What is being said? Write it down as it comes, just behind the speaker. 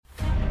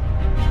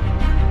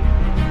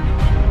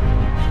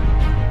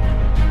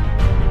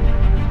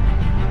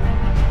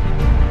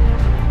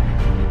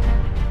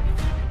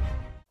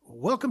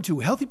welcome to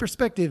Healthy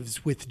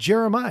Perspectives with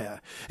Jeremiah,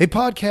 a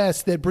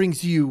podcast that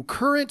brings you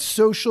current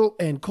social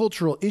and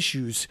cultural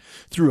issues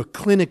through a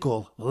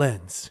clinical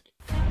lens.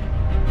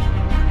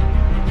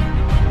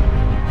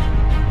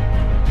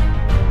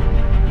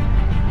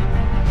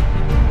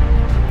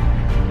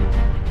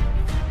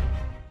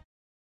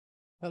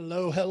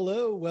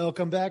 Hello.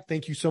 Welcome back.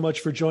 Thank you so much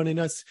for joining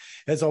us.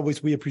 As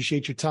always, we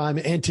appreciate your time.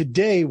 And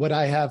today, what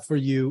I have for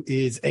you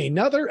is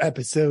another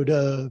episode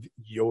of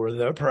You're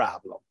the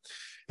Problem.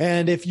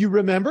 And if you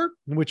remember,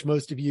 which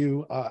most of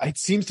you, it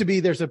seems to be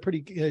there's a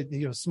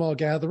pretty small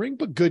gathering,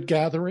 but good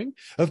gathering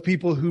of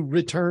people who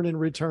return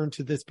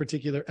to this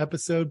particular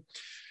episode.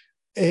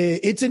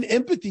 It's an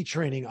empathy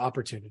training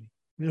opportunity.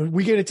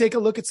 We're going to take a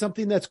look at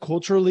something that's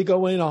culturally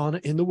going on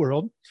in the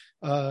world,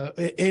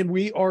 and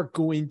we are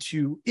going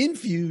to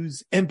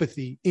infuse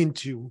empathy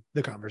into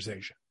the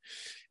conversation.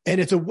 And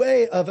it's a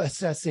way of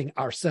assessing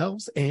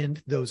ourselves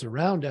and those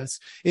around us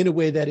in a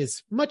way that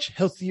is much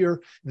healthier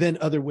than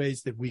other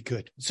ways that we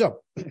could. So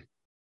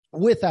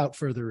without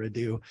further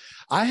ado,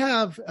 I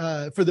have,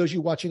 for those of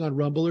you watching on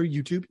Rumble or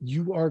YouTube,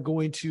 you are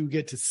going to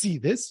get to see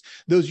this.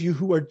 Those of you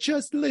who are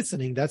just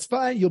listening, that's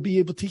fine. You'll be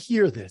able to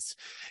hear this.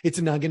 It's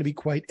not going to be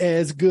quite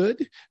as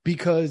good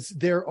because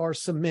there are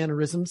some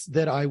mannerisms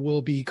that I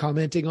will be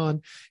commenting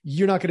on.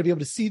 You're not going to be able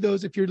to see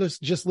those if you're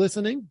just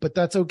listening, but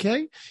that's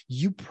okay.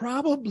 You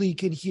probably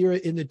can hear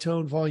it in the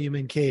tone, volume,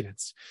 and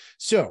cadence.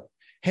 So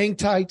hang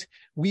tight.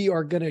 We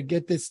are going to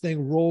get this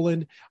thing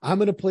rolling. I'm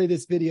going to play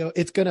this video.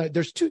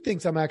 There's two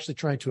things I'm actually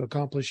trying to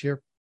accomplish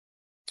here.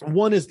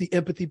 One is the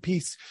empathy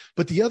piece,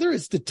 but the other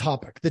is the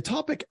topic. The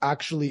topic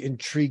actually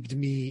intrigued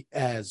me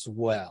as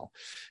well.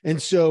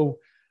 And so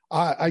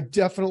I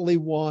definitely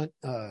want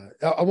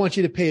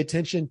you to pay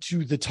attention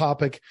to the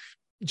topic.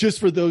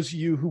 Just for those of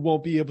you who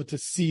won't be able to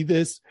see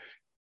this,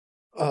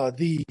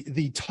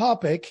 the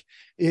topic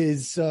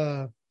is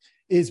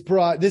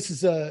brought. This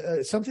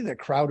is something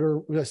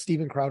that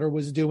Steven Crowder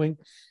was doing.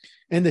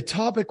 And the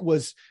topic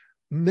was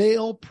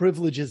male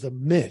privilege is a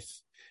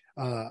myth.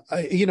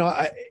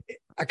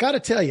 I got to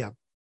tell you,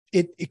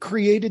 it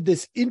created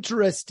this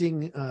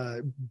interesting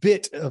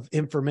bit of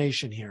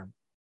information here.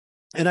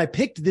 And I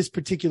picked this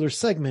particular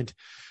segment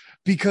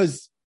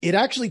because it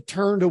actually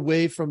turned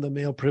away from the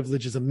male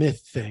privilege is a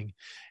myth thing.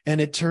 And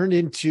it turned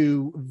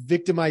into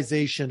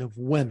victimization of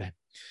women.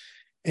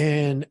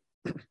 And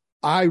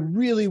I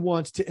really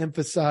want to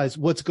emphasize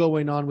what's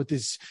going on with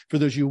this, for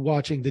those of you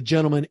watching, the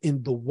gentleman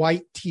in the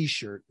white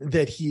t-shirt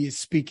that he is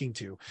speaking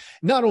to.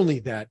 Not only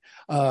that,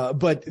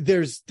 but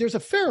there's a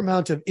fair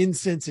amount of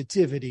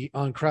insensitivity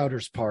on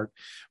Crowder's part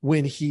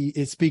when he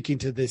is speaking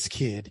to this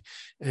kid,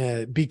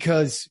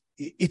 because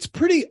it's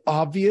pretty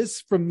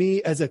obvious from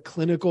me as a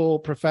clinical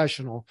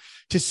professional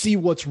to see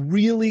what's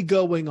really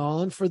going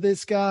on for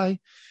this guy.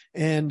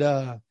 And,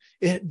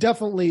 it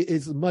definitely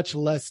is much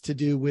less to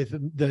do with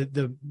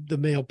the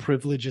male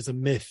privilege is a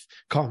myth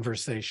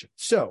conversation.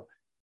 So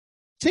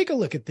take a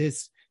look at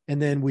this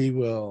and then we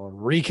will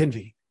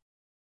reconvene.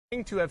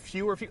 To have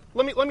fewer.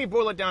 Let me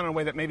boil it down in a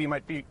way that maybe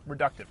might be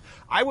reductive.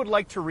 I would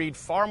like to read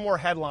far more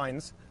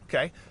headlines,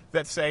 okay,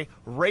 that say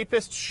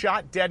rapist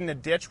shot dead in a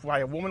ditch by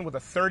a woman with a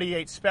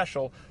 .38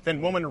 special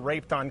than woman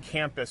raped on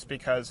campus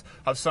because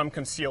of some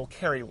concealed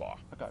carry law.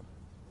 Okay.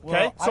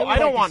 Well, so I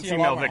don't want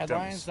female victims.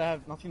 Headlines that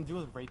have nothing to do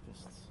with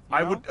rapists.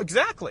 I would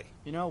exactly.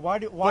 You know why?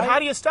 But how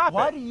do you stop it?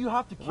 Why do you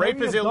have to carry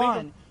Rape is a illegal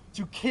gun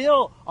to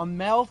kill a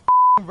male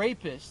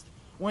rapist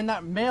when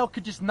that male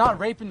could just not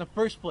rape in the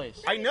first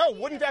place? I know.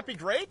 Wouldn't that be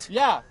great?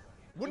 Yeah.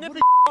 Wouldn't it be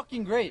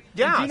fucking great?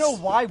 Yeah. Do you know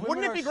why?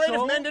 Wouldn't it be great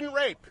if men didn't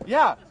rape?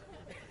 Yeah.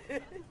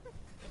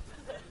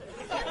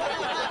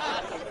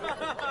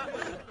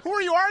 Who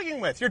are you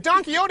arguing with? You're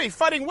Don Quixote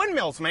fighting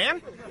windmills,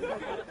 man.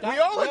 We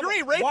all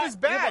agree rape is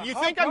bad. You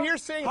think I'm here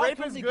saying rape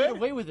is good? They get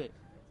away with it.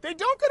 They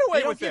don't get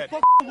away with it. They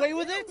don't get away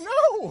with it?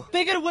 No.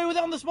 They get away with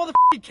it on this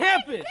motherfucking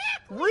campus.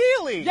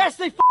 Really? Yes,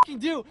 they fucking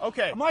do.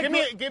 Okay.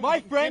 Give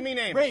me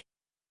names.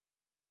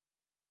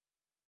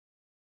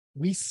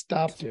 We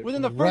stopped it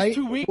within the first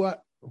 2 weeks.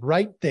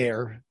 Right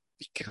there.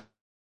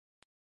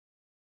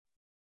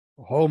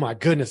 Oh my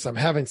goodness, I'm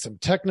having some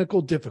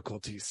technical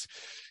difficulties.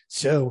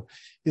 So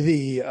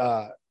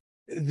the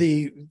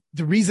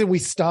reason we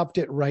stopped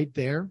it right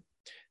there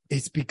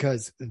is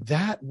because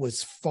that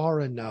was far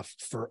enough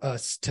for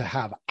us to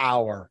have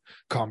our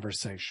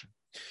conversation.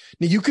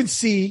 Now you can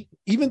see,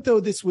 even though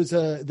this was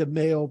the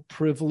male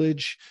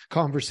privilege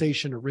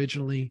conversation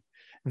originally,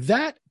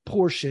 that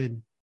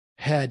portion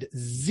had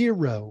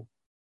zero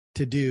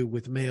to do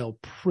with male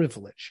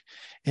privilege.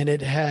 And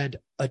it had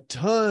a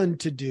ton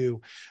to do.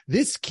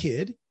 This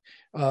kid,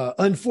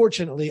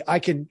 unfortunately,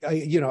 I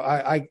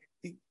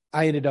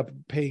ended up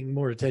paying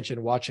more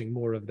attention, watching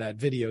more of that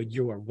video.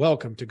 You are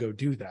welcome to go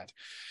do that.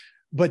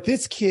 But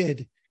this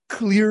kid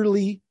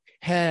clearly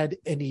had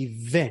an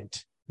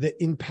event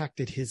that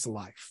impacted his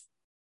life.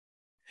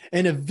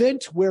 An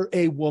event where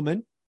a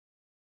woman,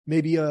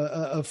 maybe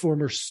a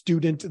former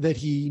student that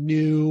he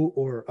knew,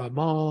 or a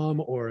mom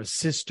or a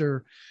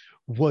sister,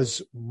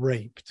 was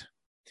raped.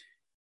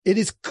 It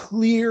is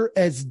clear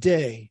as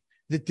day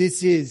that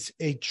this is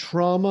a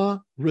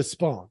trauma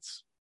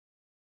response.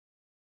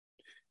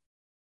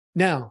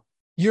 Now,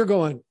 you're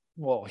going,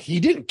 well, he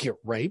didn't get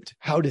raped.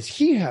 How does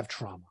he have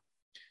trauma?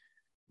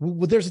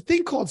 Well, there's a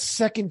thing called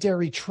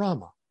secondary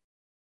trauma.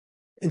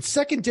 And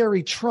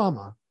secondary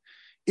trauma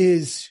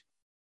is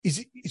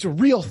a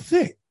real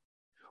thing.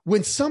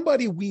 When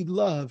somebody we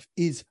love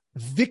is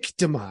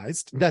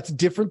victimized, that's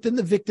different than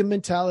the victim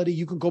mentality.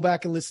 You can go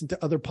back and listen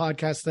to other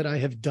podcasts that I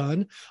have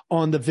done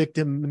on the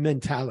victim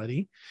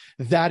mentality.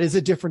 That is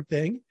a different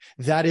thing.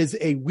 That is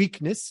a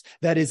weakness.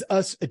 That is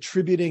us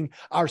attributing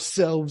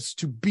ourselves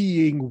to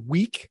being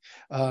weak.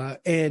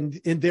 And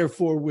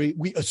therefore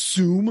we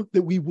assume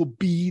that we will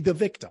be the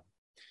victim.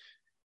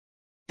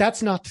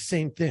 That's not the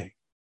same thing.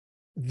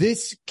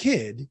 This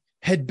kid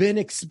had been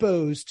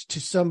exposed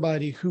to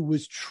somebody who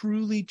was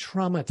truly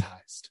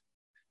traumatized.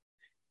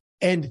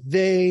 And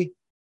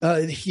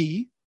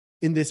he,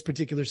 in this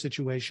particular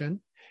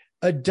situation,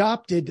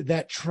 adopted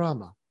that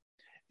trauma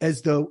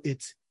as though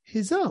it's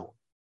his own.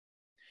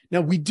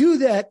 Now, we do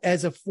that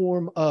as a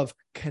form of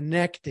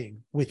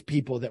connecting with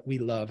people that we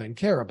love and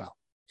care about.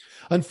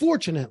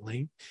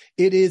 Unfortunately,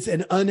 it is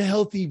an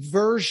unhealthy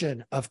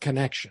version of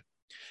connection.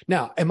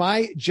 Now, am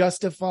I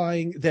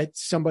justifying that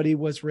somebody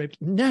was raped?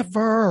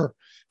 Never.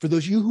 For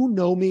those of you who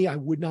know me, I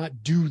would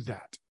not do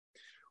that.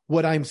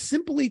 What I'm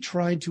simply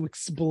trying to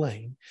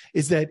explain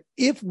is that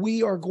if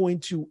we are going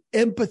to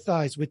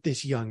empathize with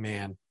this young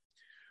man,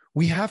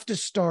 we have to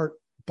start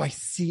by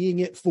seeing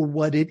it for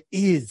what it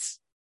is,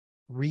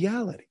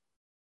 reality.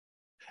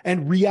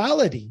 And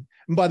reality,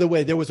 and by the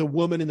way, there was a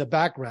woman in the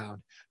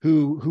background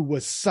who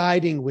was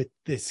siding with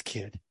this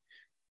kid.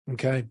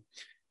 Okay.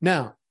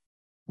 Now,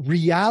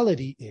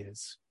 reality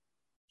is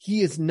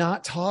he is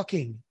not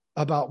talking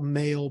about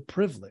male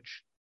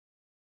privilege.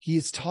 He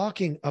is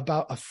talking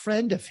about a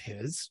friend of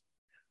his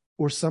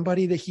or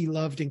somebody that he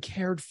loved and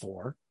cared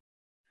for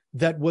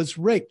that was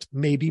raped,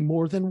 maybe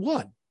more than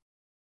one.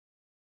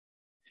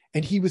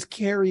 And he was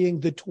carrying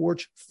the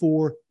torch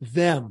for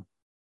them.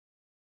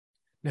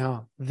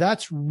 Now,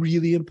 that's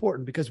really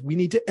important because we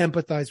need to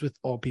empathize with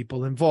all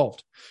people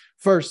involved.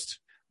 First,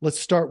 let's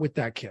start with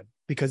that kid.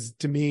 Because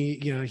to me,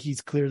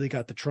 he's clearly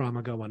got the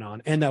trauma going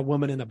on. And that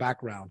woman in the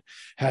background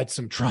had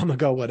some trauma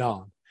going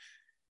on.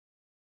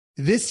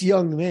 This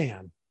young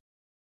man,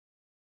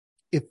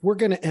 if we're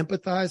going to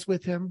empathize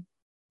with him,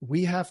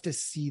 we have to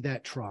see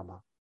that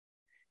trauma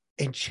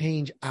and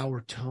change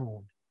our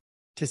tone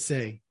to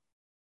say,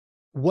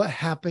 what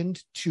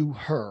happened to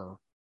her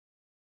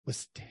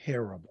was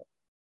terrible,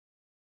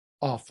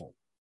 awful.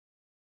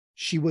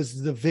 She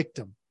was the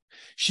victim.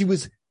 She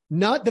was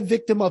not the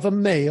victim of a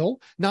male,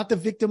 not the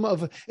victim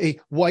of a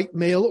white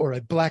male or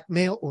a black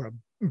male or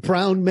a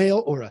brown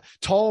male or a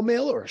tall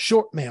male or a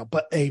short male,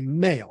 but a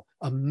male,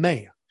 a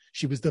man.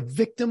 She was the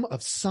victim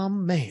of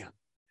some man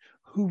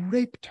who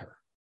raped her.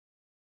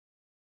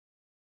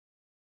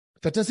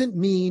 That doesn't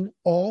mean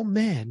all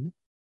men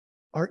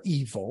are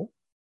evil.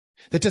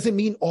 That doesn't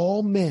mean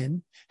all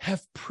men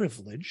have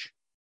privilege.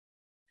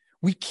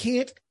 We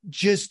can't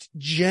just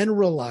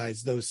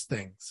generalize those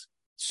things.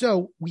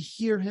 So we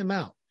hear him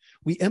out.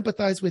 We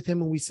empathize with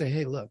him and we say,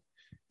 hey, look,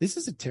 this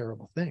is a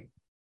terrible thing.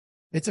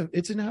 It's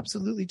an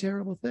absolutely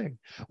terrible thing,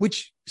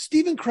 which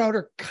Steven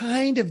Crowder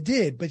kind of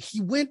did, but he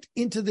went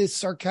into this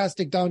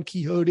sarcastic Don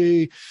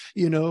Quixote,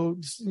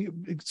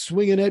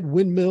 swinging at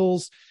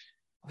windmills.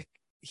 Like,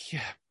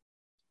 yeah,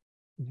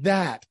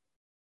 that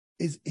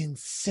is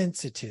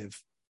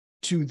insensitive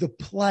to the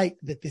plight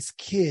that this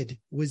kid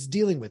was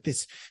dealing with,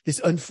 this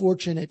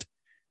unfortunate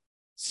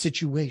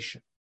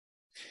situation.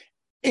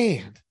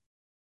 And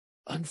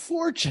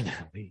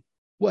unfortunately,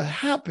 what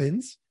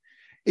happens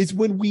is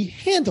when we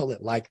handle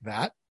it like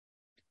that,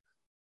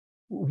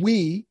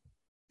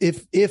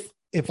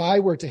 if I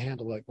were to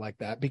handle it like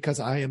that, because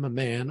I am a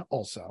man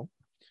also,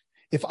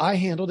 if I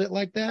handled it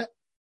like that,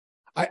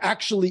 I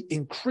actually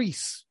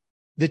increase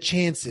the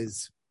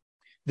chances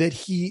that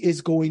he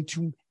is going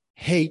to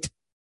hate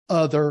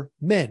other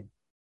men.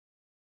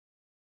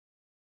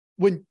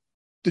 When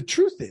the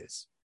truth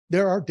is,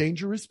 there are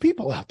dangerous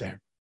people out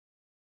there.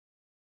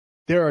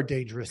 There are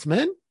dangerous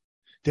men.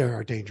 There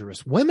are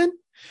dangerous women.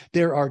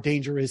 There are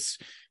dangerous,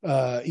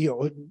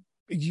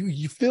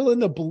 you fill in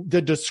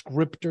the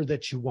descriptor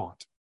that you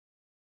want.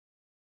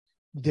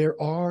 There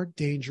are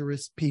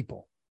dangerous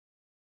people.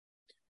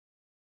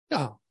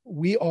 Now,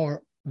 we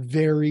are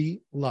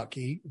very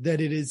lucky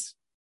that it is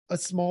a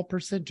small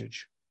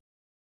percentage.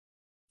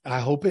 I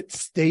hope it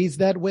stays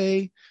that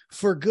way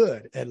for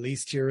good, at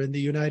least here in the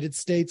United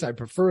States. I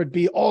prefer it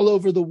be all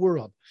over the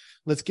world.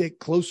 Let's get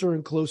closer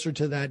and closer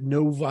to that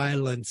no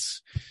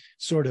violence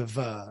sort of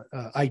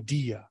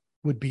idea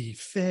would be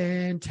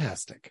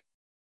fantastic.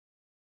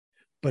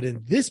 But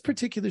in this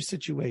particular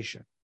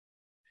situation,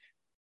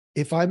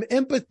 if I'm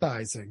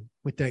empathizing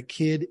with that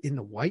kid in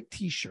the white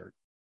t-shirt,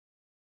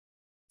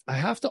 I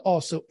have to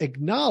also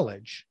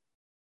acknowledge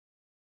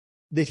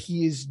that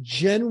he is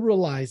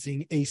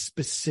generalizing a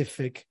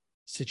specific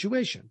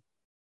situation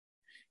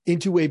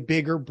into a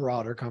bigger,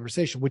 broader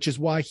conversation, which is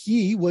why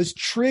he was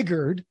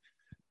triggered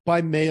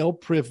by male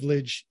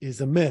privilege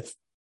is a myth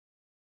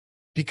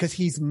because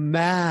he's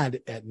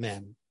mad at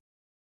men.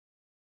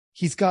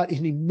 He's got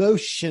an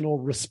emotional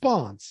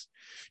response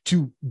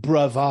to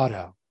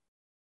bravado.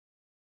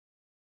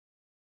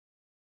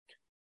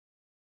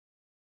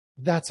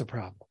 That's a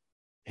problem.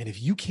 And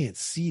if you can't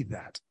see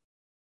that,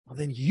 well,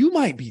 then you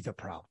might be the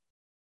problem.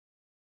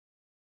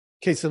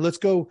 Okay, so let's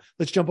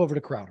jump over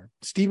to Crowder.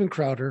 Steven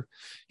Crowder,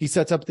 he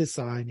sets up this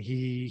sign.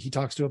 He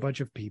talks to a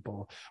bunch of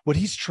people. What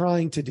he's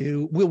trying to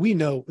do, well, we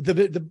know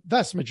the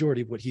vast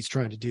majority of what he's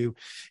trying to do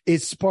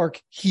is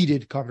spark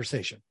heated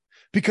conversation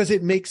because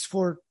it makes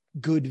for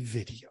good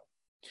video,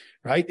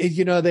 right?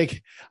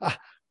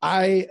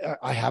 I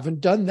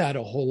haven't done that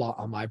a whole lot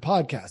on my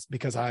podcast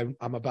because I'm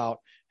about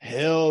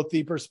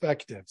healthy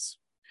perspectives,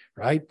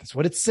 right? That's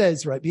what it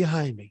says right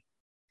behind me.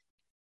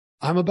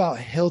 I'm about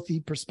healthy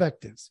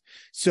perspectives.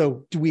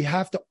 So do we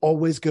have to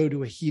always go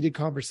to a heated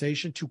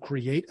conversation to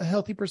create a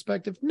healthy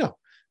perspective? No,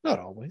 not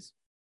always.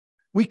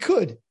 We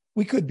could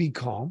be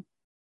calm.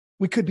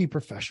 We could be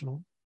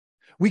professional.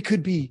 We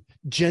could be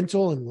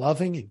gentle and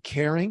loving and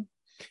caring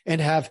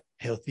and have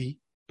healthy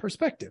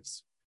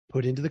perspectives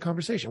put into the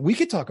conversation. We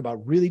could talk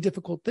about really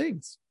difficult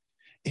things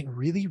in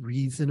really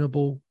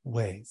reasonable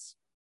ways.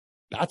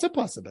 That's a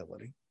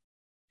possibility.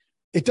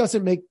 It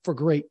doesn't make for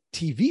great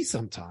TV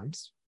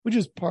sometimes, which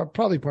is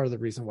probably part of the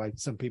reason why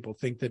some people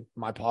think that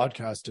my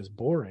podcast is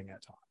boring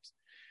at times.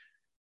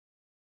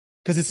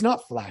 Because it's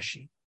not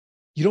flashy.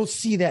 You don't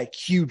see that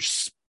huge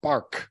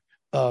spark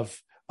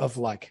of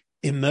like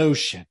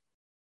emotion.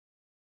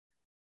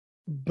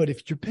 But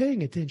if you're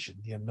paying attention,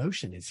 the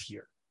emotion is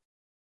here.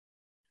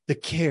 The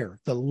care,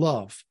 the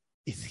love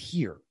is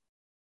here.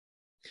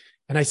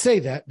 And I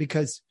say that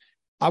because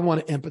I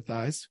want to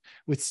empathize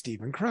with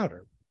Steven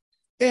Crowder.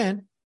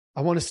 And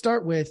I want to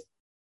start with,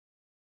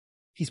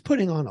 he's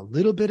putting on a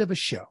little bit of a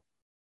show.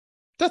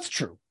 That's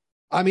true.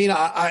 I mean,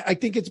 I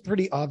think it's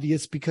pretty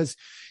obvious because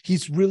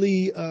he's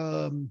really,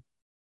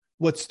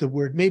 what's the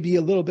word? Maybe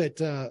a little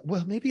bit,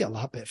 maybe a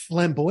lot bit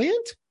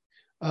flamboyant.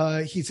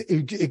 He's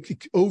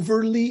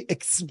overly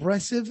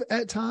expressive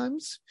at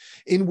times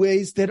in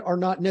ways that are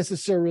not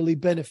necessarily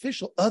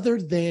beneficial other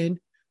than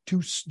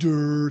to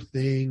stir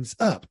things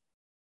up.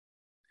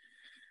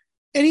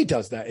 And he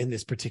does that in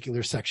this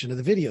particular section of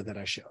the video that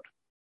I showed.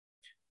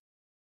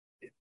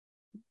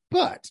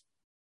 But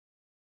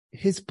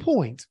his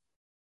point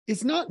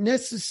is not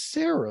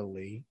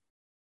necessarily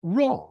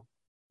wrong.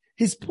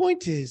 His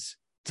point is,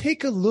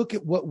 take a look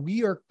at what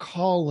we are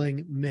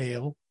calling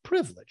male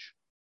privilege.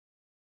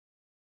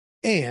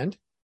 And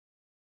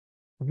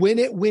when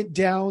it went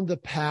down the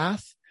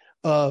path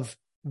of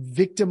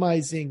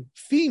victimizing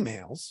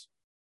females,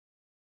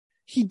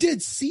 he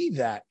did see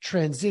that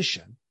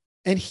transition,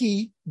 and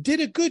he did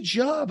a good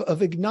job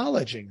of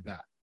acknowledging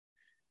that.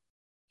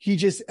 He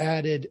just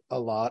added a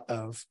lot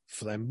of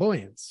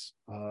flamboyance,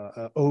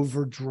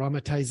 over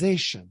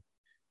dramatization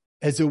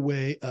as a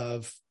way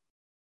of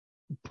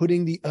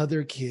putting the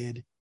other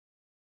kid,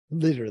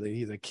 literally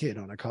he's a kid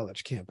on a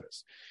college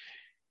campus,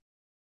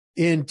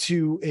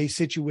 into a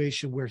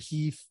situation where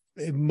he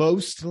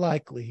most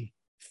likely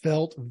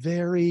felt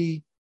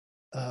very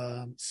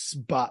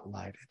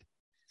spotlighted,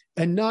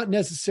 and not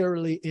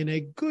necessarily in a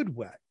good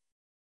way,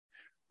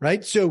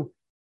 right? So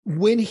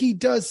when he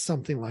does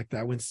something like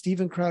that, when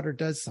Steven Crowder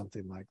does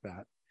something like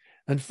that,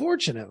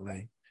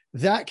 unfortunately,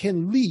 that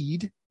can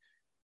lead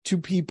to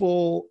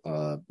people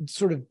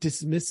sort of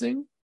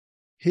dismissing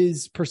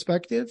his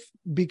perspective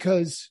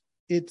because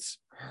it's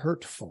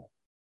hurtful.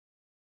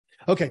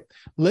 Okay,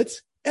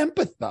 let's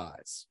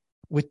empathize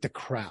with the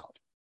crowd.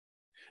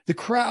 The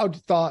crowd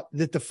thought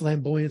that the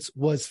flamboyance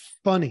was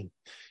funny.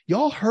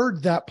 Y'all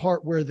heard that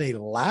part where they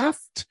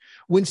laughed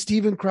when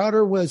Steven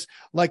Crowder was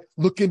like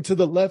looking to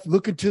the left,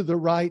 looking to the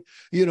right,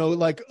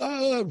 like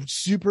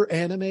super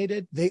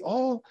animated. They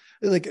all,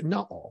 like,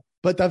 not all,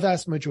 but the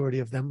vast majority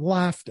of them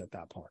laughed at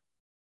that part.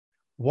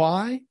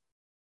 Why?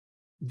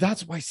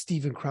 That's why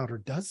Steven Crowder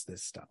does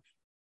this stuff.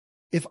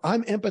 If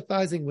I'm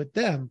empathizing with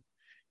them,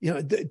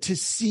 to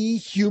see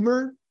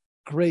humor,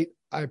 great,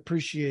 I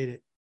appreciate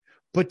it.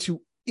 But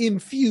to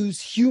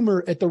infuse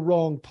humor at the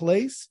wrong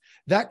place,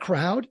 that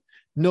crowd,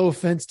 no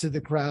offense to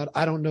the crowd,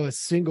 I don't know a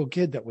single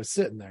kid that was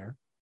sitting there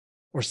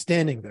or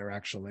standing there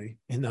actually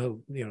in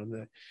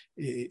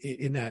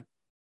in that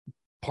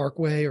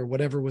parkway or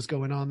whatever was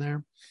going on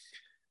there.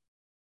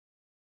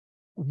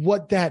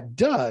 What that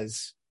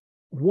does,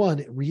 one,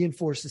 it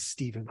reinforces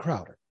Steven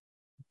Crowder,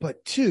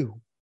 but two,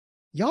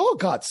 y'all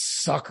got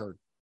suckered.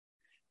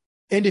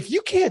 And if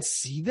you can't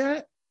see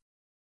that,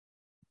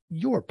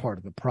 you're part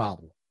of the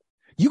problem.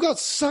 You got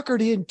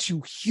suckered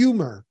into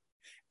humor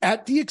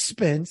at the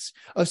expense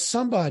of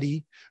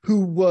somebody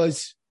who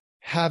was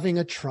having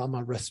a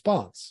trauma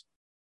response.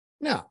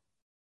 Now,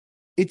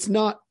 it's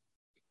not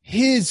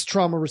his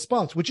trauma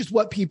response, which is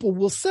what people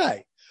will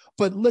say.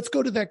 But let's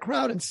go to that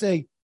crowd and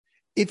say,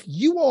 if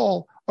you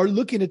all are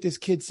looking at this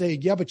kid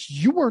saying, yeah, but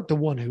you weren't the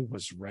one who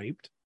was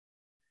raped,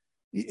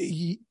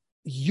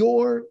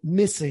 you're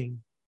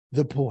missing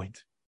the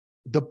point.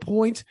 the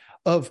point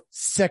of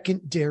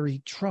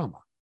secondary trauma.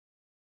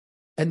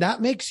 And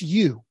that makes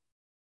you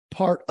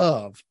part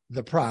of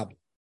the problem.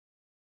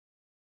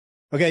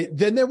 Okay.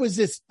 Then there was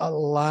this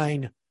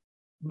alignment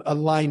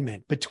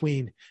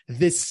between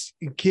this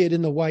kid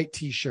in the white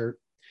t-shirt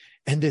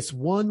and this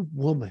one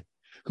woman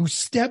who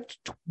stepped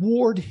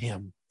toward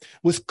him,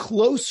 was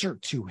closer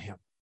to him,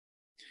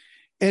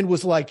 and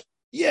was like,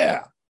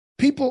 yeah,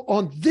 people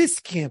on this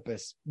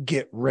campus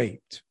get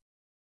raped.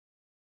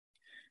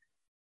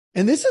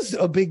 And this is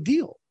a big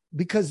deal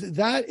because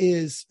that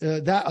is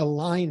that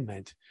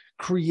alignment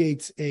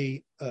creates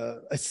a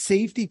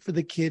safety for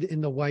the kid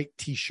in the white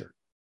t-shirt,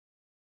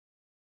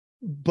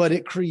 but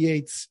it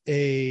creates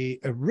a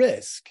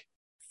risk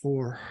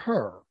for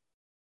her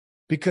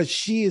because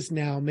she is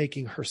now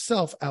making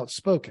herself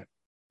outspoken.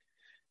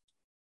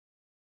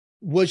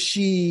 Was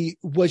she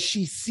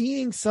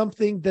seeing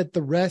something that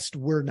the rest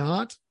were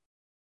not?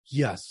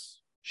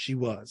 Yes, she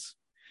was.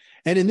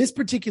 And in this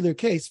particular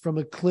case, from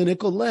a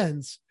clinical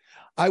lens,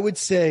 I would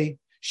say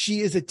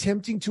she is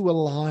attempting to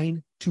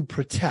align to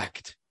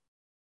protect.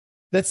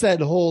 That's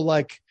that whole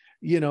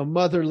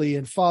motherly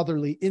and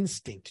fatherly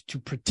instinct to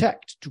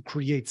protect, to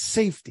create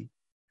safety.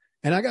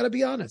 And I got to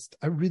be honest,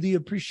 I really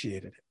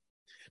appreciated it.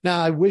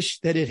 Now, I wish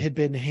that it had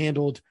been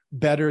handled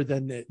better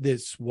than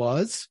this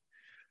was.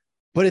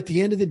 But at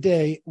the end of the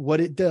day, what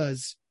it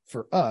does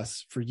for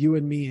us, for you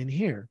and me in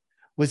here,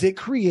 was it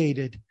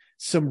created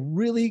some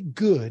really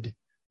good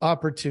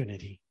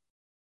opportunity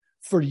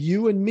for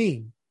you and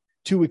me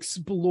to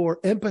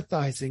explore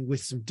empathizing with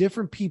some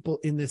different people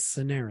in this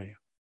scenario.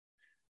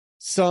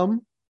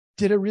 Some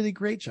did a really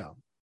great job.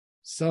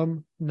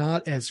 Some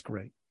not as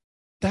great.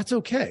 That's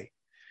okay.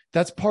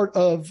 That's part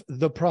of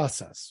the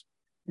process.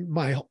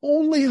 My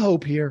only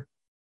hope here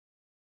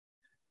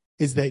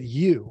is that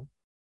you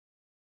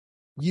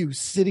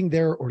sitting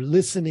there or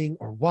listening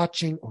or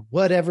watching or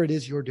whatever it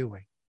is you're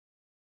doing,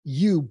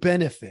 you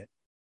benefit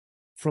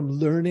from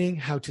learning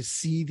how to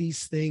see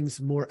these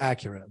things more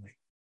accurately.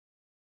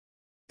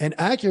 And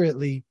accuracy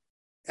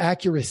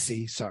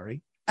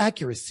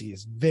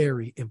is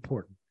very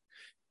important,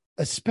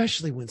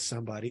 especially when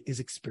somebody is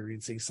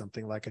experiencing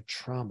something like a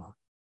trauma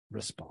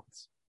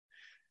response.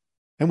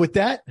 And with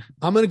that,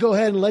 I'm going to go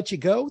ahead and let you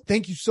go.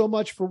 Thank you so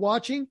much for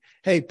watching.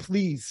 Hey,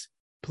 please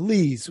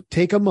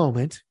take a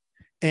moment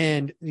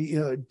and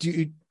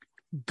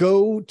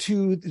go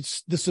to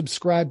the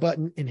subscribe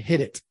button and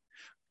hit it.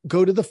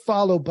 Go to the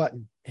follow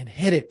button and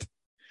hit it.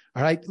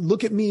 All right.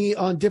 Look at me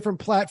on different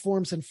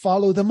platforms and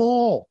follow them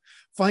all.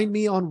 Find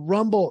me on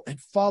Rumble and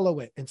follow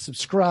it and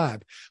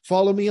subscribe.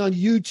 Follow me on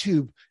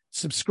YouTube.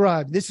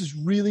 Subscribe. This is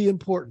really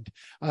important.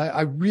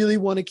 I really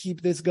want to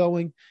keep this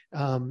going.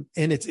 And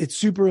it's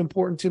super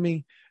important to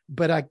me,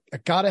 but I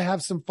got to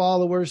have some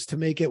followers to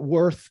make it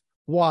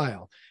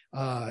worthwhile.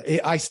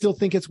 I still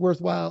think it's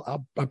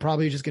worthwhile. I'm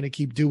probably just going to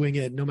keep doing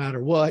it no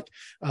matter what.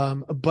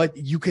 But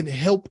you can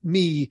help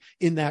me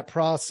in that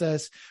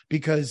process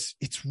because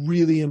it's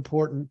really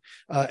important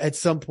at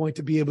some point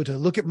to be able to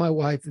look at my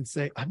wife and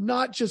say, I'm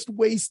not just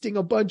wasting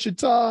a bunch of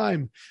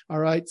time. All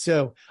right.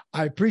 So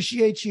I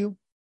appreciate you.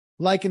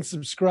 Like and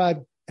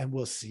subscribe, and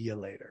we'll see you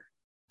later.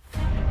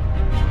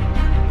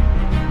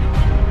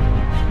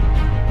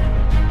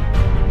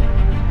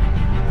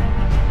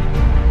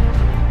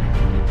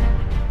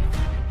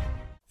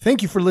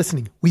 Thank you for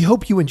listening. We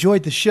hope you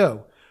enjoyed the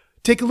show.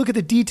 Take a look at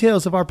the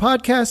details of our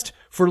podcast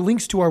for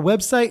links to our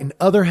website and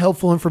other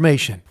helpful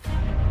information.